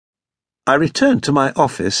I returned to my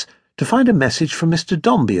office to find a message from Mr.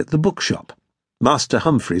 Dombey at the bookshop, Master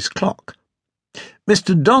Humphrey's clock.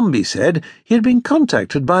 Mr. Dombey said he had been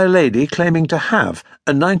contacted by a lady claiming to have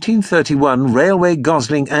a 1931 Railway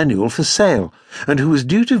Gosling Annual for sale, and who was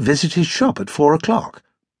due to visit his shop at 4 o'clock.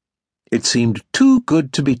 It seemed too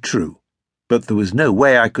good to be true, but there was no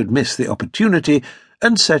way I could miss the opportunity,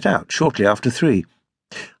 and set out shortly after 3.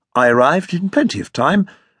 I arrived in plenty of time,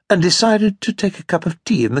 and decided to take a cup of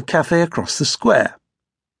tea in the cafe across the square.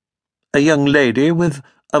 A young lady with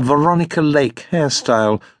a Veronica Lake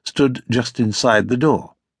hairstyle stood just inside the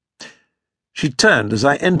door. She turned as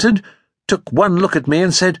I entered, took one look at me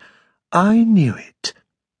and said, "I knew it."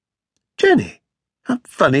 "Jenny, how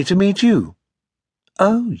funny to meet you."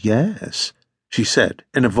 "Oh, yes," she said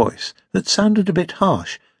in a voice that sounded a bit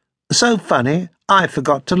harsh. "So funny, I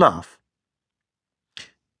forgot to laugh."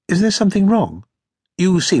 "Is there something wrong?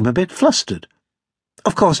 You seem a bit flustered."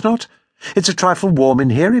 "Of course not. It's a trifle warm in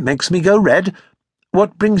here. It makes me go red.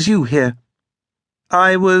 What brings you here?"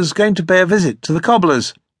 "I was going to pay a visit to the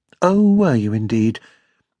cobblers." "Oh, were you indeed?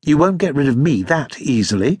 You won't get rid of me that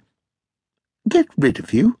easily." "Get rid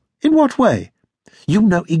of you? In what way?" "You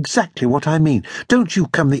know exactly what I mean. Don't you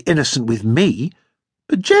come the innocent with me."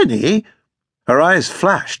 "But Jenny—" Her eyes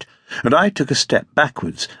flashed, and I took a step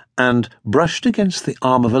backwards and brushed against the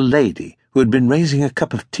arm of a lady who had been raising a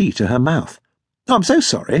cup of tea to her mouth. "I'm so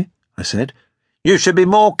sorry," I said. "You should be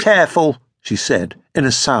more careful," she said, in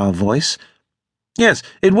a sour voice. "Yes,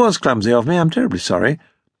 it was clumsy of me. I'm terribly sorry."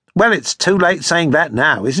 "Well, it's too late saying that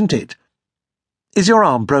now, isn't it?" "Is your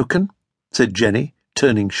arm broken?" said Jenny,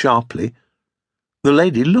 turning sharply. The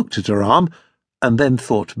lady looked at her arm, and then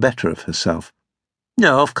thought better of herself.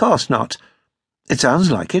 "No, of course not. It sounds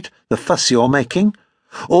like it, the fuss you're making.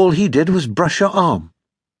 All he did was brush your arm.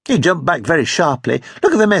 He jumped back very sharply.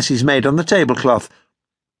 Look at the mess he's made on the tablecloth."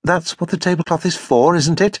 "That's what the tablecloth is for,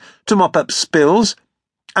 isn't it? To mop up spills?"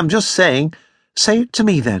 "I'm just saying—" "Say it to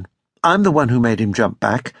me, then. I'm the one who made him jump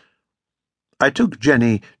back." I took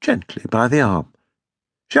Jenny gently by the arm.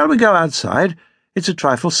 "Shall we go outside? It's a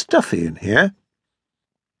trifle stuffy in here."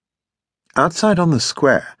 Outside on the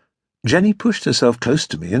square, Jenny pushed herself close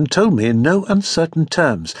to me and told me in no uncertain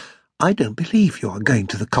terms, "I don't believe you are going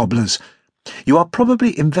to the cobblers. You are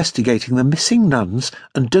probably investigating the missing nuns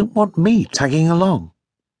and don't want me tagging along."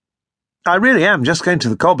 "I really am just going to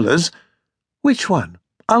the cobblers." "Which one?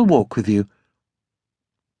 I'll walk with you."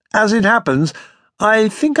 "As it happens, I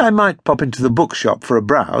think I might pop into the bookshop for a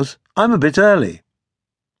browse. I'm a bit early."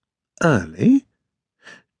 "Early?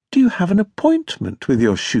 Do you have an appointment with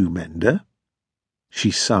your shoe-mender?" She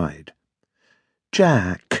sighed.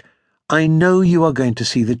 "Jack, I know you are going to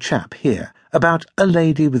see the chap here about a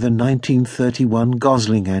lady with a 1931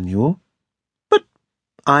 Gosling Annual." "But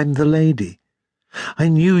I'm the lady. I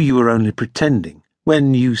knew you were only pretending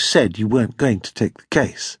when you said you weren't going to take the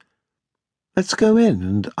case. Let's go in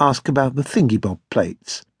and ask about the thingy-bob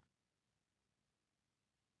plates."